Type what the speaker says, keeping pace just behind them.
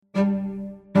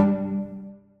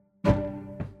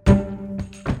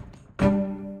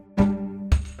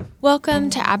Welcome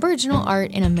to Aboriginal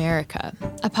Art in America,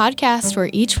 a podcast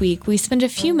where each week we spend a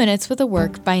few minutes with a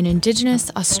work by an Indigenous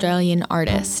Australian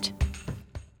artist.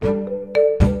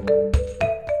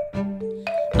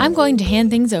 I'm going to hand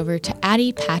things over to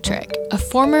Addie Patrick, a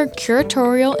former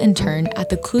curatorial intern at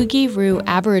the Kluge-Ruhe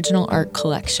Aboriginal Art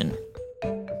Collection.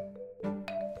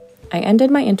 I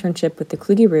ended my internship with the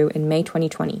Kluge-Ruhe in May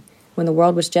 2020, when the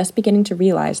world was just beginning to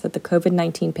realize that the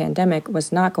COVID-19 pandemic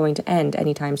was not going to end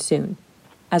anytime soon.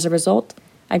 As a result,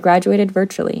 I graduated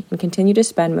virtually and continue to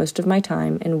spend most of my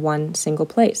time in one single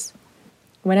place.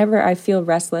 Whenever I feel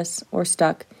restless or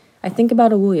stuck, I think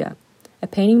about Awuya, a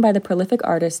painting by the prolific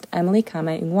artist Emily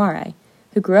Kame-Ngware,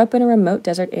 who grew up in a remote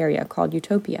desert area called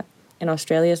Utopia in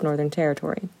Australia's Northern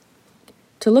Territory.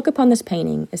 To look upon this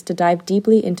painting is to dive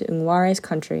deeply into Ngware's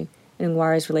country and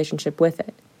Ngware's relationship with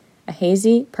it. A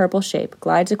hazy, purple shape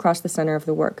glides across the center of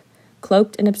the work,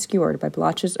 cloaked and obscured by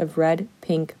blotches of red,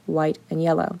 pink, white, and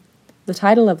yellow. The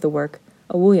title of the work,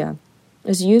 Awuya,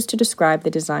 is used to describe the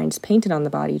designs painted on the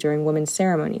body during women's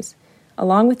ceremonies.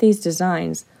 Along with these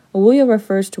designs, Awuya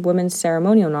refers to women's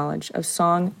ceremonial knowledge of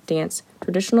song, dance,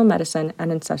 traditional medicine,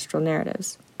 and ancestral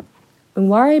narratives.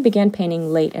 Ngware began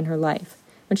painting late in her life,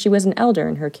 when she was an elder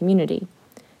in her community.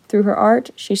 Through her art,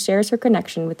 she shares her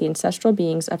connection with the ancestral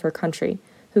beings of her country,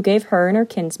 who gave her and her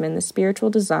kinsmen the spiritual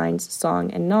designs,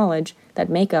 song, and knowledge that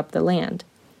make up the land.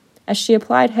 As she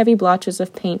applied heavy blotches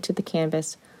of paint to the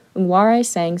canvas, Ngware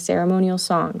sang ceremonial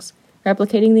songs,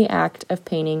 replicating the act of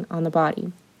painting on the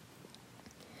body.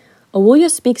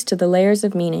 Awuya speaks to the layers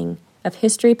of meaning, of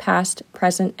history past,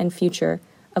 present, and future,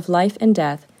 of life and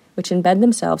death, which embed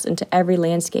themselves into every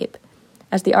landscape.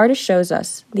 As the artist shows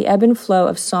us, the ebb and flow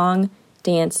of song,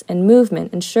 dance, and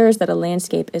movement ensures that a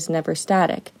landscape is never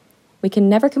static. We can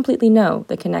never completely know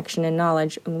the connection and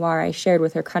knowledge Ngware shared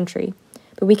with her country,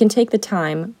 but we can take the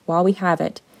time, while we have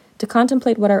it, to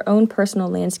contemplate what our own personal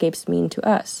landscapes mean to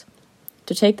us,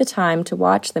 to take the time to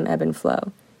watch them ebb and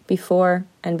flow, before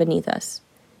and beneath us.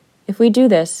 If we do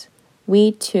this,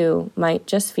 we, too, might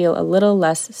just feel a little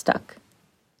less stuck.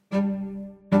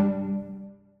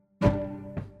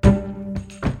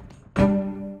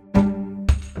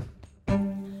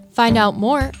 Find out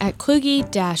more at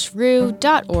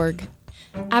kluge-ruhe.org.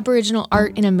 Aboriginal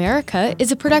Art in America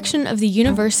is a production of the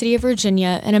University of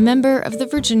Virginia and a member of the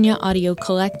Virginia Audio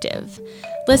Collective.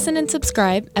 Listen and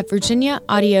subscribe at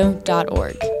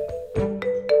virginiaaudio.org.